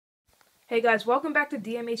Hey guys, welcome back to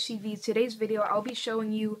DMHTV. Today's video, I'll be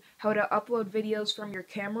showing you how to upload videos from your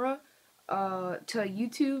camera to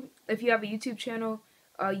YouTube. If you have a YouTube channel,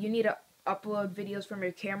 you need to upload videos from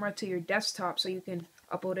your camera to your desktop so you can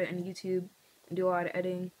upload it in YouTube and do a lot of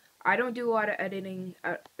editing. I don't do a lot of editing.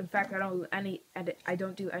 In fact, I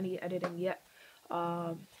don't do any editing yet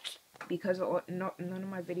because none of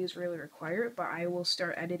my videos really require it. But I will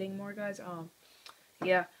start editing more, guys.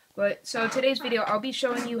 Yeah. But so today's video, I'll be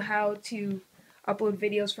showing you how to upload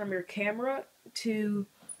videos from your camera to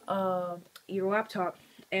your laptop.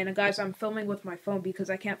 And guys, I'm filming with my phone because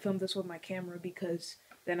I can't film this with my camera because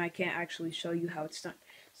then I can't actually show you how it's done.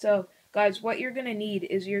 So guys, what you're gonna need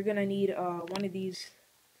is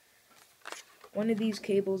one of these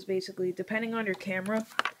cables, basically, depending on your camera.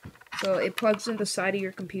 So it plugs in the side of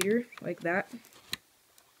your computer like that.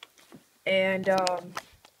 And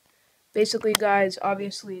basically, guys,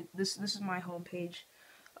 obviously, this is my home page.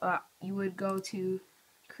 You would go to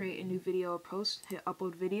create a new video or post, hit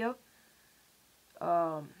upload video.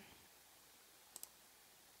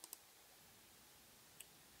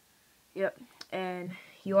 Yep, and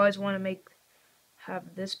you always want to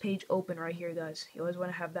have this page open right here, guys. You always want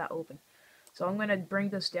to have that open. So I'm gonna bring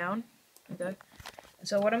this down, okay? And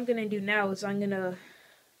so what I'm gonna do now is I'm gonna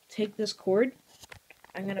take this cord.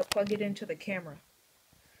 I'm gonna plug it into the camera.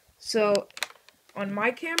 So, on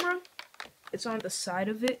my camera, it's on the side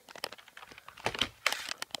of it.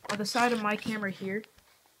 On the side of my camera here.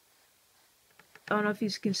 I don't know if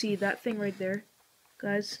you can see that thing right there.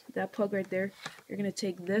 Guys, that plug right there. You're going to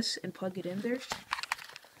take this and plug it in there.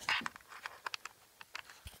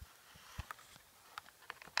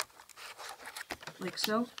 Like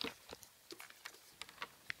so.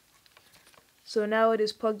 So now it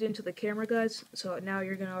is plugged into the camera, guys. So now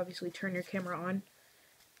you're going to obviously turn your camera on.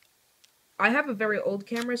 I have a very old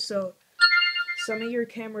camera, so some of your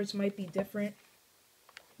cameras might be different,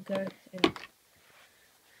 okay?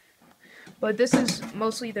 But this is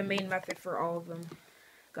mostly the main method for all of them,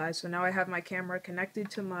 guys. So now I have my camera connected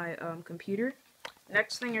to my computer.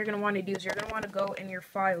 Next thing you're going to want to do is you're going to want to go in your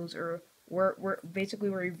files, or basically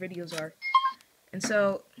where your videos are. And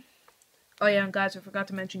so, oh yeah, and guys, I forgot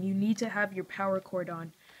to mention, you need to have your power cord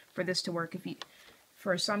on for this to work.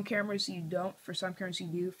 For some cameras you don't, for some cameras you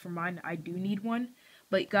do. For mine, I do need one.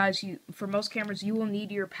 But guys, for most cameras, you will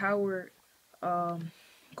need your power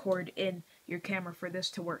cord in your camera for this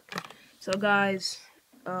to work. So guys,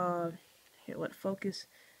 here, let focus.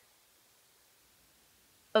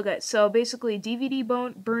 Okay, so basically DVD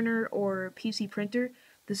burner or PC printer.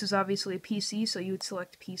 This is obviously a PC, so you would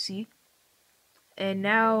select PC. And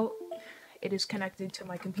now it is connected to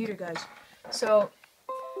my computer, guys. So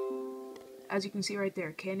as you can see right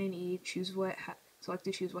there, Canon E, select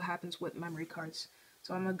to choose what happens with memory cards.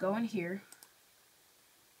 So I'm going to go in here.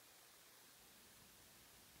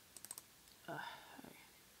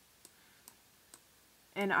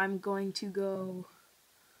 And I'm going to go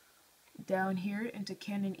down here into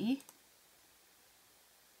Canon E.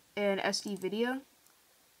 And SD video.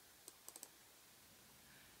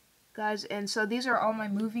 Guys, and so these are all my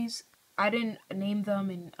movies. I didn't name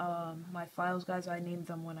them in my files, guys. I named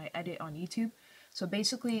them when I edit on YouTube. So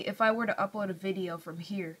basically, if I were to upload a video from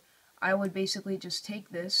here, I would basically just take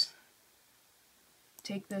this,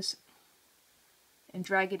 and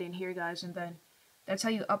drag it in here, guys. And then that's how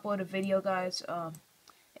you upload a video, guys.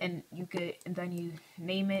 And then you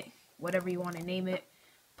name it whatever you want to name it.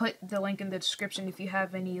 Put the link in the description if you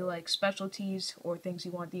have any like specialties or things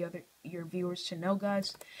you want your viewers to know,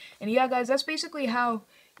 guys. And yeah, guys, that's basically how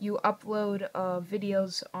you upload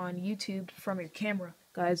videos on YouTube from your camera,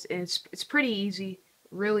 guys. And it's pretty easy,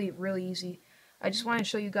 really easy. I just want to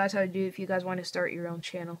show you guys how to do it if you guys want to start your own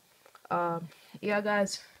channel. Yeah,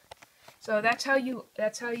 guys. So that's how you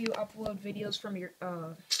upload videos from your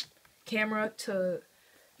camera to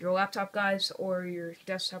your laptop, guys, or your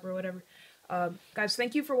desktop or whatever. Guys,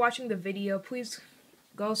 thank you for watching the video. Please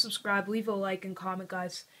go subscribe, leave a like, and comment,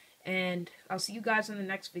 guys. And I'll see you guys in the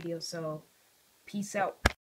next video. So, peace out.